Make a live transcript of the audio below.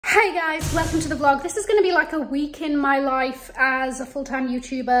Hey guys, welcome to the vlog. This is going to be like a week in my life as a full-time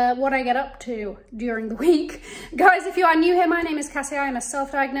YouTuber, what I get up to during the week. Guys, if you are new here, my name is Cassie. I am a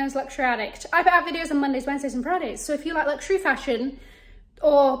self-diagnosed luxury addict. I put out videos on Mondays, Wednesdays and Fridays, so if you like luxury fashion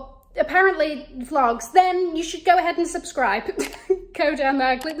or apparently vlogs, then you should go ahead and subscribe. Go down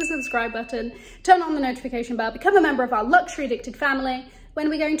there, click the subscribe button, turn on the notification bell, become a member of our luxury addicted family. When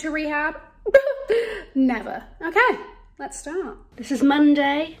are we going to rehab? Never. Okay. Let's start. This is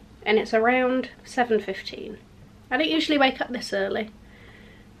Monday and it's around 7:15. I don't usually wake up this early,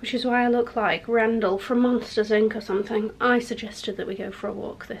 which is why I look like Randall from Monsters Inc. or something. I suggested that we go for a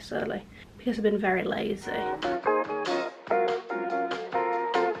walk this early because I've been very lazy.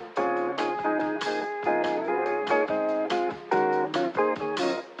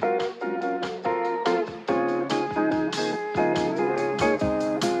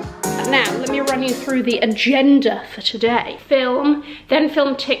 Now, let me run you through the agenda for today. Film, then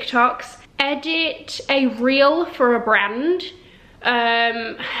film TikToks, edit a reel for a brand.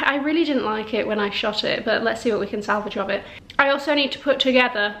 I really didn't like it when I shot it, but let's see what we can salvage of it. I also need to put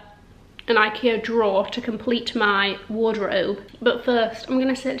together an IKEA drawer to complete my wardrobe. But first, I'm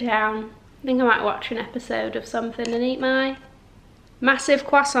gonna sit down. I think I might watch an episode of something and eat my massive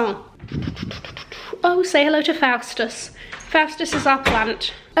croissant. Oh, say hello to Faustus. Faustus is our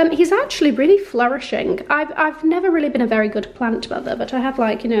plant. He's actually really flourishing. I've never really been a very good plant mother, but I have,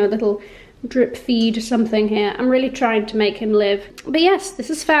 like, you know, a little drip feed or something here. I'm really trying to make him live. But yes, this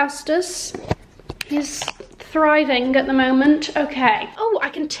is Faustus. He's thriving at the moment. Okay. Oh, I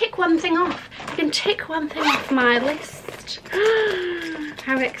can tick one thing off. I can tick one thing off my list.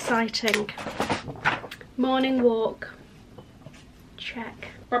 How exciting. Morning walk.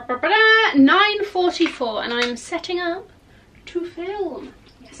 Check. 9:44 and I'm setting up to film.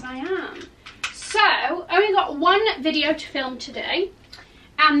 Yes, I am. So, only got one video to film today.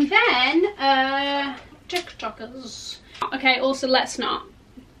 And then, TikTokers. Okay, also let's not.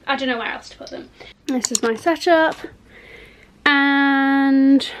 I don't know where else to put them. This is my setup.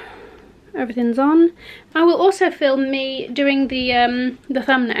 And everything's on. I will also film me doing the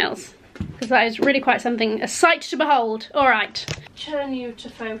thumbnails, because that is really quite something, a sight to behold. All right. Turn you to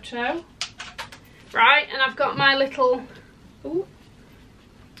photo. Right, and I've got my little, ooh.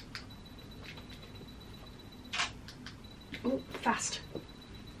 Ooh, fast.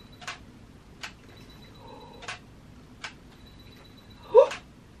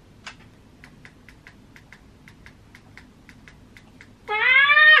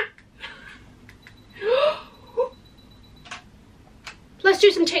 Let's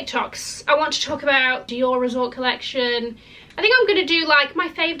do some TikToks. I want to talk about Dior Resort collection. I think I'm going to do like my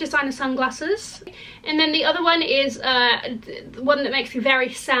fave designer sunglasses. And then the other one is one that makes me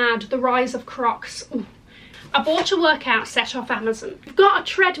very sad, the rise of Crocs. Ooh. I bought a workout set off Amazon. I've got a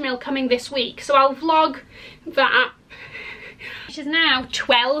treadmill coming this week, so I'll vlog that. It is now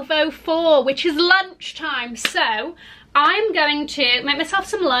 12:04, which is lunchtime. So I'm going to make myself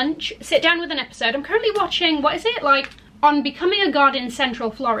some lunch, sit down with an episode. I'm currently watching, what is it, like, On Becoming a God in Central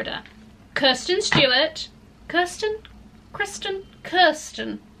Florida. Kirsten Stewart. It's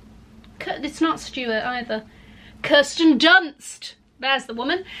not Stewart either. Kirsten Dunst. There's the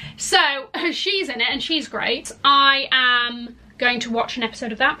woman. So she's in it and she's great. I am going to watch an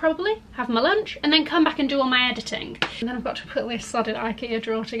episode of that probably, have my lunch, and then come back and do all my editing. And then I've got to put this sodded IKEA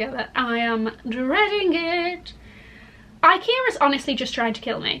drawer together. I am dreading it. IKEA is honestly just trying to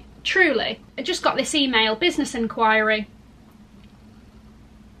kill me. Truly. I just got this email, business inquiry.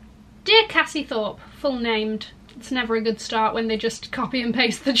 Dear Cassie Thorpe, full named. It's never a good start when they just copy and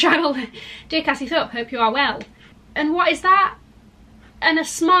paste the channel. Dear Cassie Thorpe, hope you are well. And what is that? And a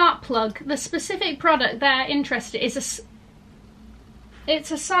smart plug. The specific product they're interested in is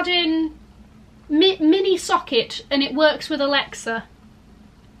it's a sudden mini socket and it works with Alexa.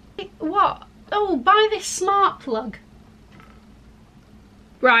 What? Oh, buy this smart plug.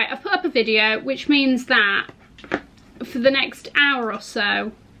 Right, I've put up a video, which means that for the next hour or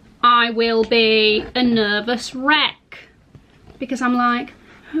so, I will be a nervous wreck. Because I'm like,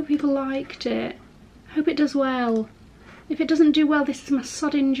 I hope people liked it. I hope it does well. If it doesn't do well, this is my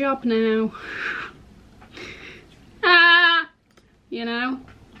sodding job now. You know?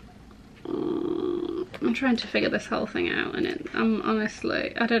 I'm trying to figure this whole thing out and I'm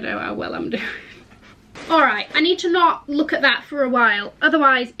honestly, I don't know how well I'm doing. Alright, I need to not look at that for a while,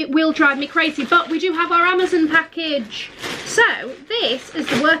 otherwise it will drive me crazy, but we do have our Amazon package. So, this is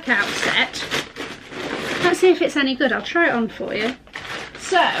the workout set. Let's see if it's any good, I'll try it on for you.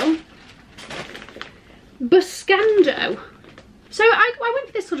 So, Buscando. So I went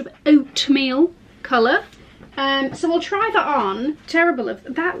for this sort of oatmeal colour. So we'll try that on. Terrible of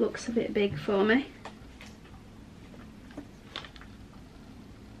that, looks a bit big for me.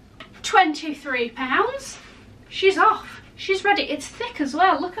 £23. She's off. She's ready. It's thick as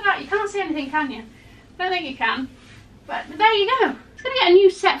well. Look at that. You can't see anything, can you? I don't think you can. But there you go. It's going to get a new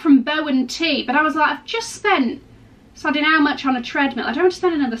set from Bow & Tea. But I was like, I've just spent sodding how much on a treadmill. I don't want to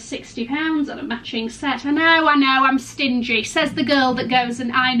spend another £60 on a matching set. I know, I'm stingy. Says the girl that goes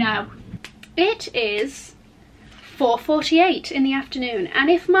and I know. It is 4:48 in the afternoon. And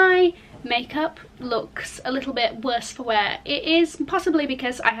if my makeup looks a little bit worse for wear, it is possibly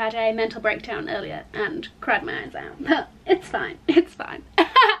because I had a mental breakdown earlier and cried my eyes out. It's fine, it's fine.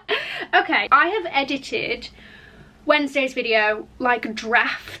 Okay, I have edited Wednesday's video like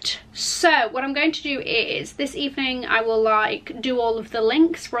draft. So what I'm going to do is this evening I will like do all of the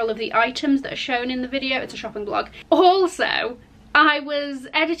links for all of the items that are shown in the video. It's a shopping blog. Also, I was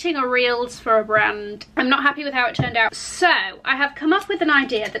editing a reels for a brand. I'm not happy with how it turned out. So I have come up with an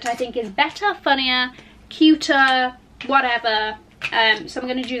idea that I think is better, funnier, cuter, whatever. So I'm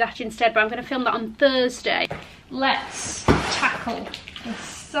going to do that instead, but I'm going to film that on Thursday. Let's tackle the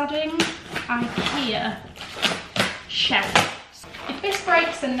sodding IKEA shelves. If this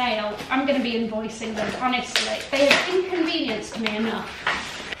breaks a nail, I'm going to be invoicing them, honestly. They have inconvenienced me enough.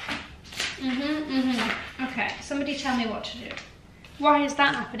 Okay, somebody tell me what to do. Why is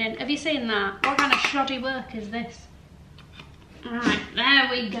that happening? Have you seen that? What kind of shoddy work is this? Alright, there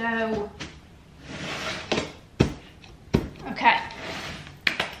we go. Okay.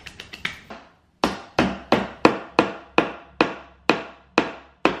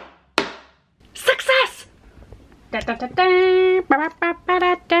 Success!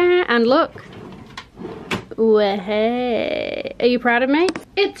 And look. Hey. Are you proud of me?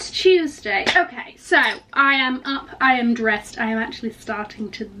 It's Tuesday. Okay, so I am up, I am dressed, I am actually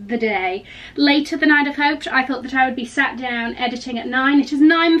starting the day later than I'd have hoped. I thought that I would be sat down editing at 9. It is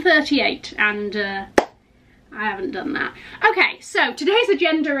 9:38 and I haven't done that. Okay, so today's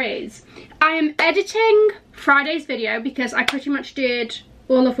agenda is I am editing Friday's video because I pretty much did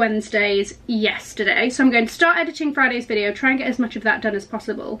all of Wednesday's yesterday. So I'm going to start editing Friday's video, try and get as much of that done as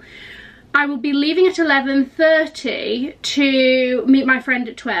possible. I will be leaving at 11:30 to meet my friend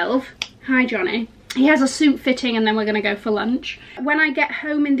at 12. Hi, Johnny. He has a suit fitting and then we're going to go for lunch. When I get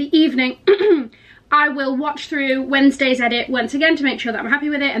home in the evening, I will watch through Wednesday's edit once again to make sure that I'm happy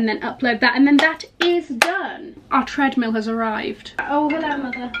with it and then upload that, and then that is done. Our treadmill has arrived. Oh, hello,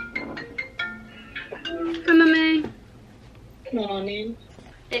 Mother. Hi, Mummy. Good morning.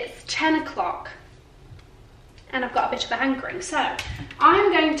 It's 10 o'clock. And I've got a bit of a hankering, so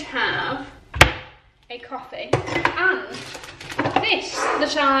I'm going to have a coffee and this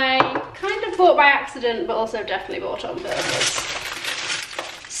that I kind of bought by accident but also definitely bought on purpose.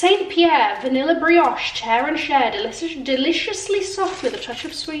 Saint Pierre vanilla brioche tear and share, deliciously soft with a touch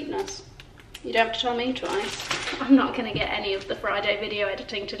of sweetness. You don't have to tell me twice. I'm not going to get any of the Friday video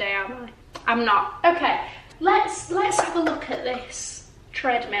editing today, am I? I'm not. Okay, let's have a look at this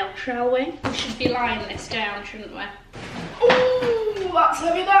treadmill, shall we? We should be lying this down, shouldn't we? Ooh, that's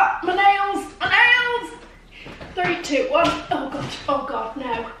heavy, that. My nails, my nails. 3, 2, 1. Oh god,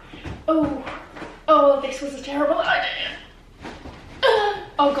 no. Oh, this was a terrible idea.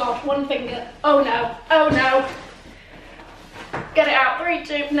 Oh god, one finger. Oh no, oh no. Get it out, 3,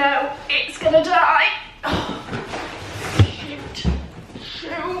 2, no, it's gonna die. Oh,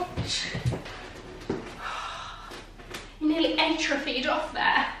 shoot. Nearly atrophied off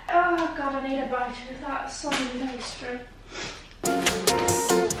there. Oh god, I need a bite of that solid pastry.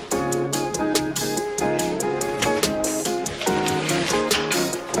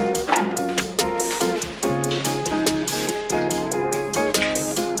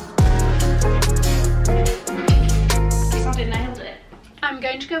 Sorry, nailed it. I'm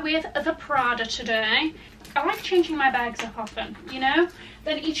going to go with the Prada today. I like changing my bags up often, you know?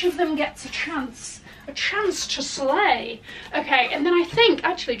 Then each of them gets a chance to slay. Okay, and then I think,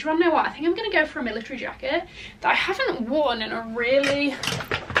 actually, do you want to know what? I think I'm going to go for a military jacket that I haven't worn in a really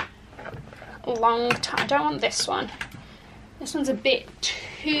long time. I don't want this one. This one's a bit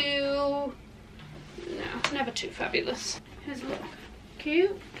too... no, never too fabulous. Here's a look.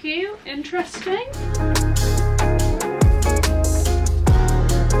 Cute, cute, interesting.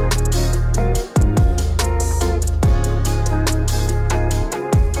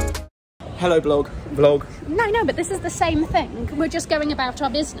 Hello vlog. No, but this is the same thing. We're just going about our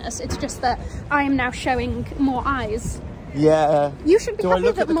business. It's just that I am now showing more eyes. Yeah. You should be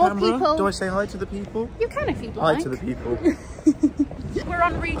happy that more camera? people... Do I say hi to the people? You can if you'd like. Hi to the people. We're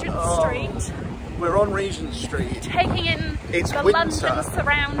on Regent Street. We're on Regent Street. Taking in It's the winter. London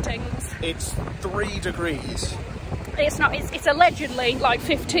surroundings. It's 3 degrees. It's not, it's allegedly like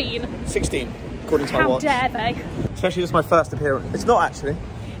 15. 16, according to my How watch. dare they? Especially this is my first appearance. It's not actually.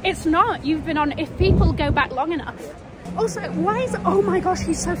 It's not. You've been on, if people go back long enough. Also, why is, oh my gosh,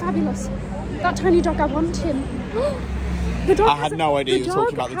 he's so fabulous. That tiny dog, I want him. The dog I had no idea you were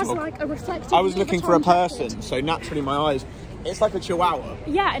talking about the dog. Like a reflective I was looking for a person, jacket. so naturally my eyes, it's like a chihuahua.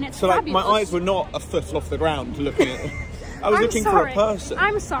 Yeah, and it's So like fabulous. my eyes were not a foot off the ground looking at it. I was I'm looking sorry. for a person.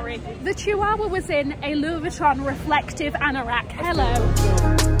 I'm sorry. The chihuahua was in a Louis Vuitton reflective anorak. Hello.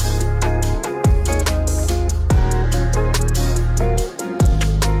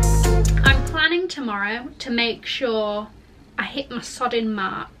 I'm planning tomorrow to make sure I hit my sodding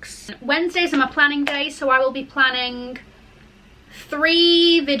marks. Wednesdays are my planning day, so I will be planning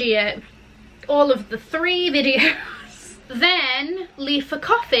all of the 3 videos. Then leave for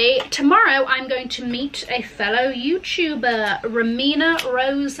coffee. Tomorrow I'm going to meet a fellow YouTuber, Ramina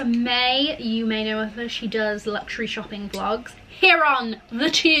Rose May. You may know of her. She does luxury shopping vlogs here on the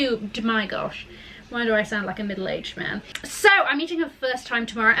tube. My gosh, why do I sound like a middle-aged man? So I'm meeting her for the first time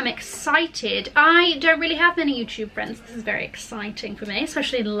tomorrow. I'm excited. I don't really have many YouTube friends. This is very exciting for me,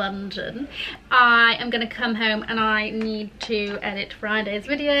 especially in London. I am going to come home and I need to edit Friday's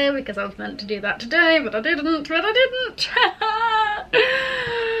video because I was meant to do that today, but I didn't.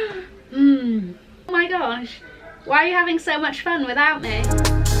 Oh my gosh, why are you having so much fun without me?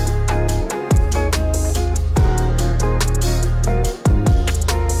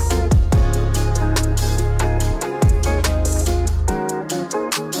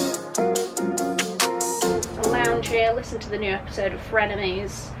 Here, listen to the new episode of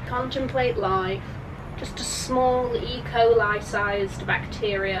Frenemies, contemplate life, just a small E. coli sized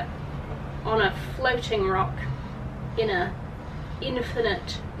bacteria on a floating rock in a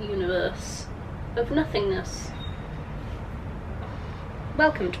infinite universe of nothingness.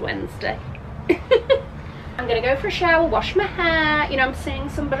 Welcome to Wednesday. I'm gonna go for a shower, wash my hair, you know, I'm seeing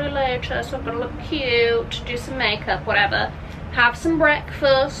somebody later, so I'm gonna look cute, do some makeup, whatever, have some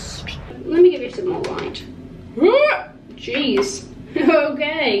breakfast. Let me give you some more light. Jeez.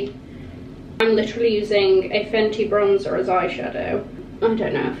 Okay. I'm literally using a Fenty bronzer as eyeshadow. I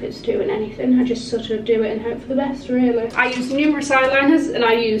don't know if it's doing anything. I just sort of do it and hope for the best, really. I use numerous eyeliners and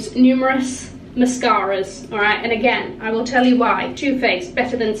I use numerous mascaras, alright? And again, I will tell you why. Too Faced,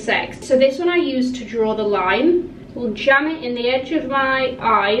 better than sex. So this one I use to draw the line. We'll jam it in the edge of my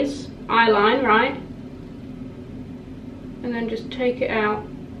eyes, eyeline, right? And then just take it out.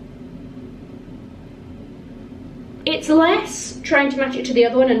 It's less trying to match it to the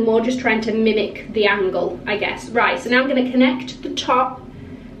other one and more just trying to mimic the angle, I guess. Right, so now I'm going to connect the top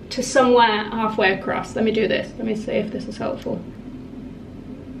to somewhere halfway across. Let me do this. Let me see if this is helpful.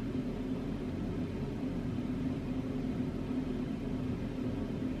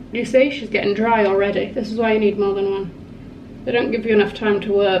 You see, she's getting dry already. This is why you need more than one. They don't give you enough time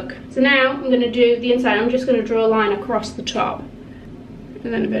to work. So now I'm going to do the inside. I'm just going to draw a line across the top.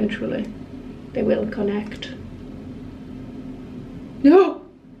 And then eventually they will connect. No!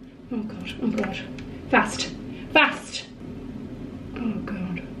 Oh god, oh god. Fast, fast! Oh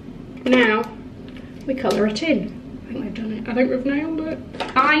god. Now, we colour it in. I think we've done it. I think we've nailed it.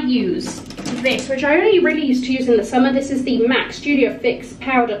 I use this, which I only really used to use in the summer. This is the MAC Studio Fix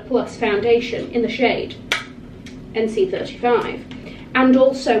Powder Plus Foundation in the shade NC35. And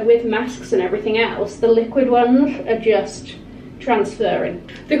also with masks and everything else, the liquid ones are just transferring.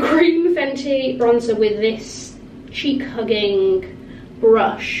 The green Fenty bronzer with this cheek-hugging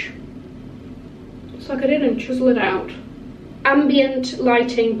brush. So I didn't chisel it out. Ambient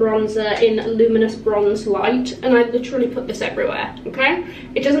lighting bronzer in luminous bronze light, and I literally put this everywhere, okay?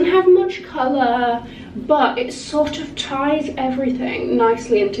 It doesn't have much colour, but it sort of ties everything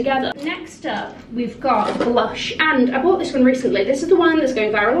nicely in together. Next up, we've got blush, and I bought this one recently. This is the one that's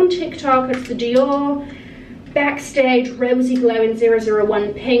going viral on TikTok. It's the Dior Backstage Rosy Glow in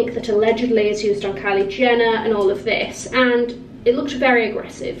 001 Pink that allegedly is used on Kylie Jenner and all of this, and it looked very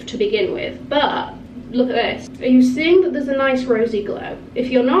aggressive to begin with, but look at this. Are you seeing that there's a nice rosy glow?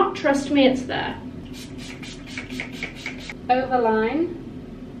 If you're not, trust me, it's there. Overline.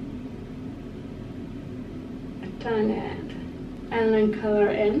 A tiny head. And then colour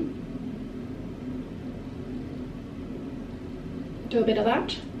it in. Do a bit of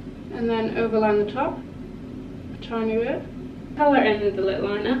that. And then overline the top. A tiny bit. Colour in with the lip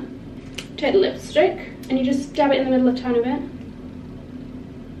liner. Take the lipstick and you just dab it in the middle a tiny bit.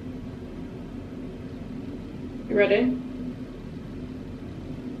 You ready?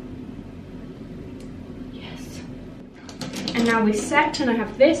 Yes. And now we set, and I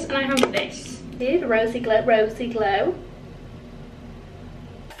have this and I have this. See, the rosy glow, rosy glow.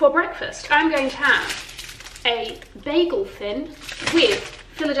 For breakfast, I'm going to have a bagel thin with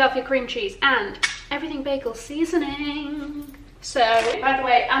Philadelphia cream cheese and everything bagel seasoning. So, by the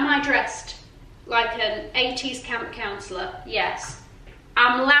way, am I dressed like an 80s camp counselor? Yes.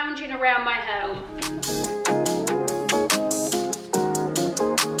 I'm lounging around my home.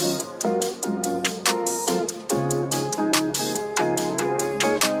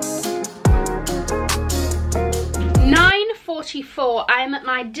 I am at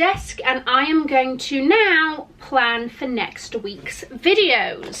my desk and I am going to now plan for next week's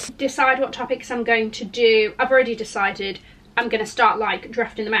videos. Decide what topics I'm going to do. I've already decided I'm going to start like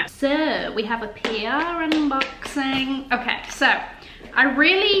drafting them out. So we have a PR unboxing. Okay, so I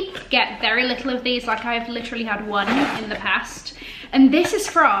really get very little of these, like I've literally had one in the past. And this is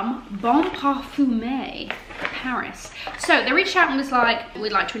from Bon Parfumé, Paris. So they reached out and was like,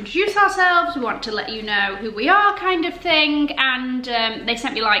 we'd like to introduce ourselves, we want to let you know who we are kind of thing. And they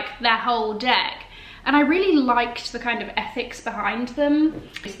sent me like their whole deck. And I really liked the kind of ethics behind them.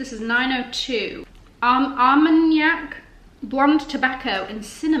 This is 902. Armagnac, blonde tobacco and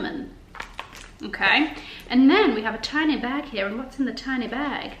cinnamon. Okay, and then we have a tiny bag here, and what's in the tiny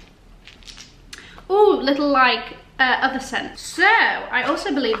bag? Oh, little like other scents. So I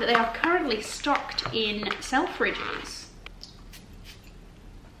also believe that they are currently stocked in Selfridges.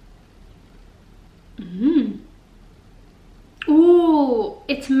 Ooh,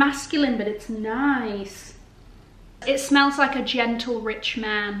 it's masculine, but it's nice. It smells like a gentle rich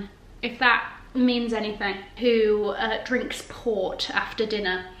man, if that means anything, who drinks port after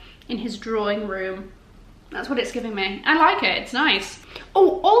dinner in his drawing room. That's what it's giving me. I like it, it's nice.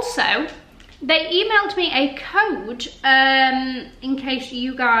 Oh, also, they emailed me a code in case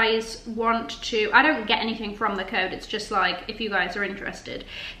you guys want to. I don't get anything from the code, it's just like if you guys are interested.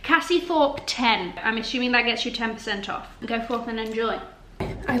 Cassie Thorpe 10. I'm assuming that gets you 10% off. Go forth and enjoy.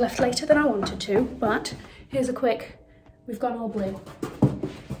 I left later than I wanted to, but here's a quick, we've gone all blue.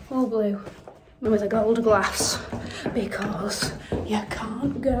 All blue. With a gold glass, because you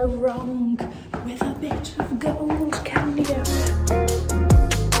can't go wrong with a bit of gold, can you?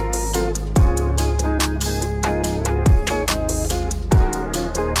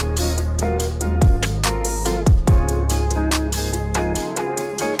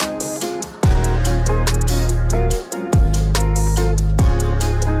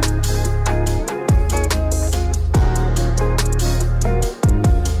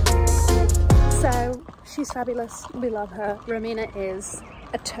 She's fabulous, we love her. Romina is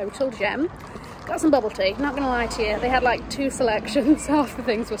a total gem. Got some bubble tea, not gonna lie to you. They had like 2 selections, half the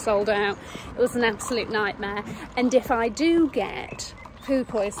things were sold out. It was an absolute nightmare. And if I do get food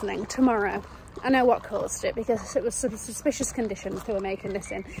poisoning tomorrow, I know what caused it, because it was some suspicious conditions they were making this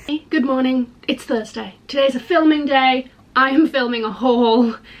in. Good morning, it's Thursday. Today's a filming day. I am filming a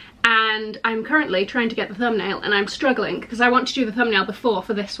haul and I'm currently trying to get the thumbnail and I'm struggling because I want to do the thumbnail before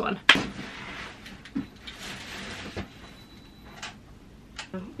for this one.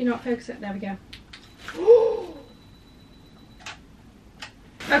 You're not focusing. There we go.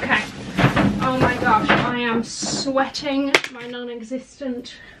 Okay. Oh my gosh, I am sweating my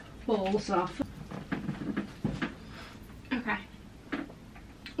non-existent balls off. Okay.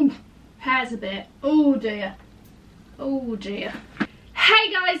 Ooh, hair's a bit. Oh dear. Oh dear.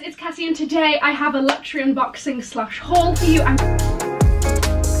 Hey guys, it's Cassie and today I have a luxury unboxing slash haul for you.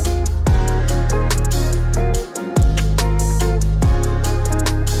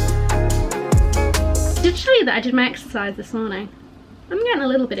 Did I tell you that I did my exercise this morning? I'm getting a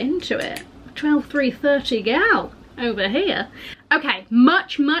little bit into it. 12:30 gal over here. Okay,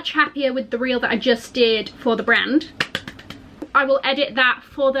 much happier with the reel that I just did for the brand. I will edit that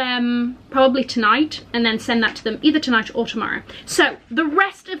for them probably tonight and then send that to them either tonight or tomorrow. So the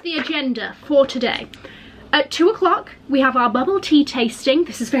rest of the agenda for today. At 2 o'clock we have our bubble tea tasting.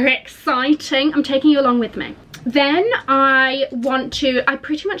 This is very exciting. I'm taking you along with me. Then I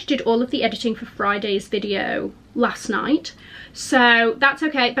pretty much did all of the editing for Friday's video last night. So that's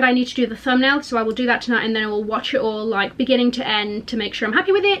okay, but I need to do the thumbnail, so I will do that tonight and then I will watch it all like beginning to end to make sure I'm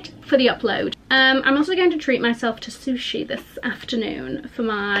happy with it for the upload. I'm also going to treat myself to sushi this afternoon for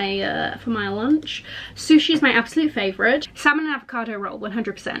my lunch. Sushi is my absolute favourite. Salmon and avocado roll,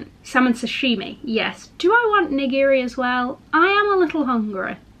 100%. Salmon sashimi, yes. Do I want nigiri as well? I am a little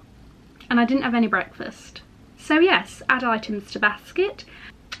hungry. And I didn't have any breakfast. So yes, add items to basket.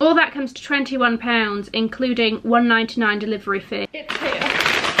 All that comes to £21, including £1.99 delivery fee. It's here.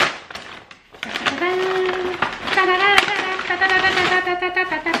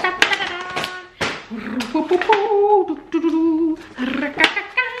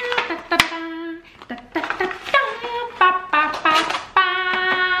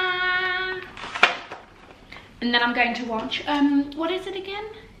 watch. What is it again?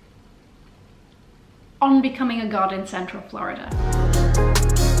 On Becoming a God in Central Florida.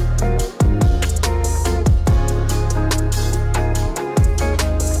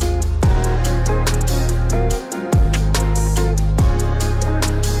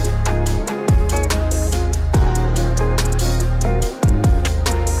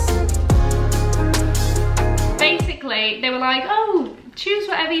 Basically, they were like, oh, choose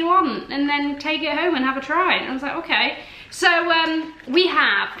whatever you want and then take it home and have a try. And I was like, okay. So we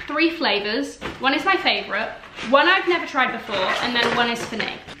have 3 flavors. One is my favorite, one I've never tried before, and then one is for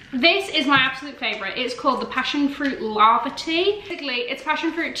me. This is my absolute favorite. It's called the passion fruit lava tea. Basically, it's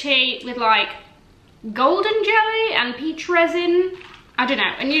passion fruit tea with like golden jelly and peach resin. I don't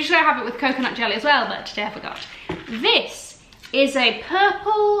know. And usually I have it with coconut jelly as well, but today I forgot. This is a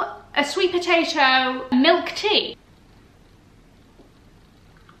sweet potato milk tea.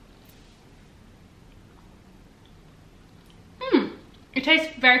 It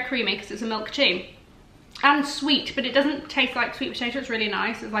tastes very creamy because it's a milk tea. And sweet, but it doesn't taste like sweet potato. It's really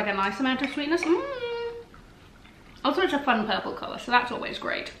nice. It's like a nice amount of sweetness. Also, it's a fun purple colour, so that's always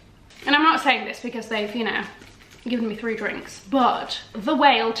great. And I'm not saying this because they've, you know, given me 3 drinks, but the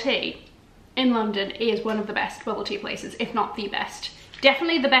Whale Tea in London is one of the best bubble tea places, if not the best.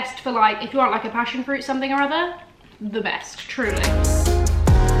 Definitely the best for like, if you want like a passion fruit something or other, the best, truly.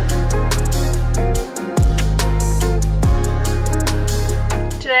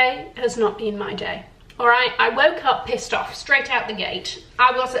 Today has not been my day. All right, I woke up pissed off straight out the gate.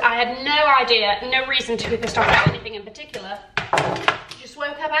 I had no idea, no reason to be pissed off about anything in particular. Just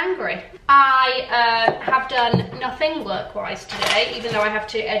woke up angry. I have done nothing work-wise today, even though I have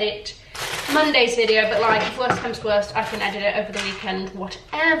to edit Monday's video, but like, if worst comes to worst, I can edit it over the weekend,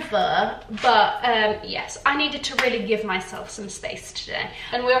 whatever. But yes, I needed to really give myself some space today.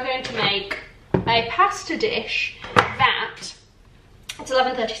 And we are going to make a pasta dish that, it's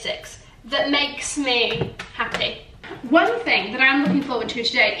 11:36, that makes me happy. One thing that I'm looking forward to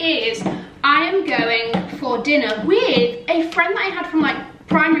today is I am going for dinner with a friend that I had from like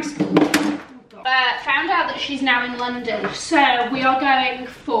primary school. Found out that she's now in London, so we are going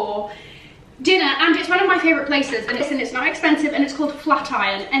for dinner, and it's one of my favourite places, and it's not expensive, and it's called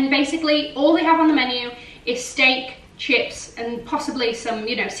Flatiron, and basically all they have on the menu is steak, chips, and possibly some,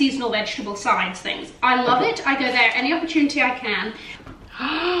 you know, seasonal vegetable sides things. I love it. I go there any opportunity I can.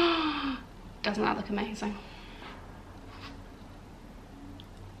 Doesn't that look amazing?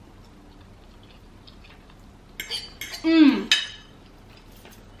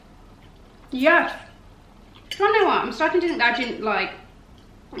 Yes. I don't know what, I'm starting to think that I didn't like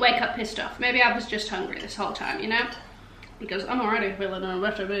wake up pissed off. Maybe I was just hungry this whole time, you know? Because I'm already feeling in a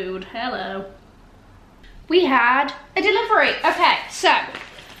better mood. Hello. We had a delivery. Okay, so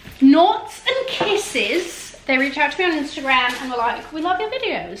Noughts and Kisses. They reached out to me on Instagram and were like, we love your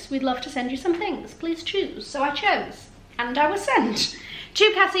videos. We'd love to send you some things. Please choose. So I chose. And I was sent.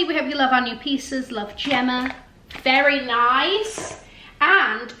 To Cassie, we hope you love our new pieces. Love, Gemma. Very nice.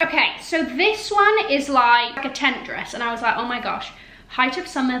 And, okay, so this one is like a tent dress. And I was like, oh my gosh. Height of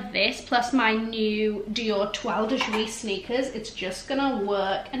summer, this, plus my new Dior Toile de Jouy sneakers. It's just gonna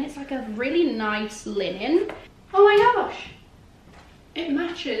work. And it's like a really nice linen. Oh my gosh. It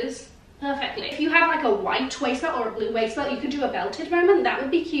matches perfectly. If you had like a white waist belt or a blue waist belt, you could do a belted moment. That would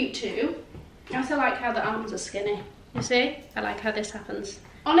be cute too. I also like how the arms are skinny. You see? I like how this happens.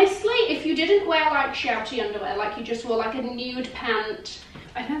 Honestly, if you didn't wear like shouty underwear, like you just wore like a nude pant,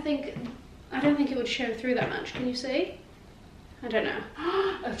 I don't think it would show through that much. Can you see? I don't know.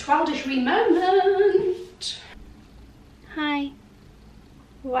 A Toile de Jouy moment. Hi.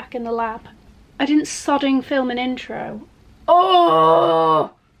 We're back in the lab. I didn't sodding film an intro.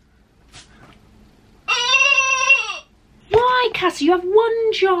 Oh! Why, Cassie? You have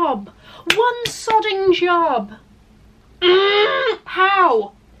one job. One sodding job.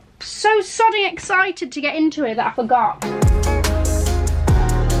 How? So sodding excited to get into it that I forgot.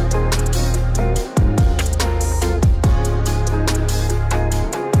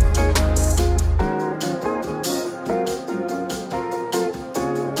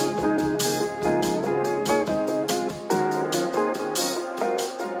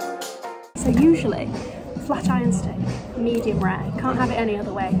 So usually, flat iron steak, medium rare, can't have it any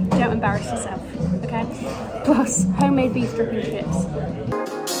other way. Don't embarrass yourself, okay? Plus, homemade beef dripping chips.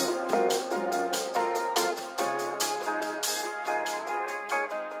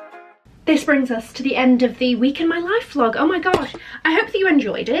 This brings us to the end of the week in my life vlog. Oh my gosh, I hope that you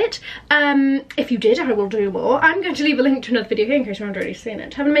enjoyed it. If you did, I will do more. I'm going to leave a link to another video here in case you haven't already seen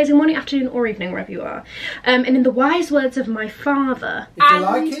it. Have an amazing morning, afternoon, or evening, wherever you are. And in the wise words of my father... If you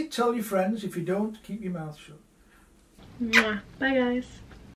like it, tell your friends. If you don't, keep your mouth shut. Mwah. Bye guys.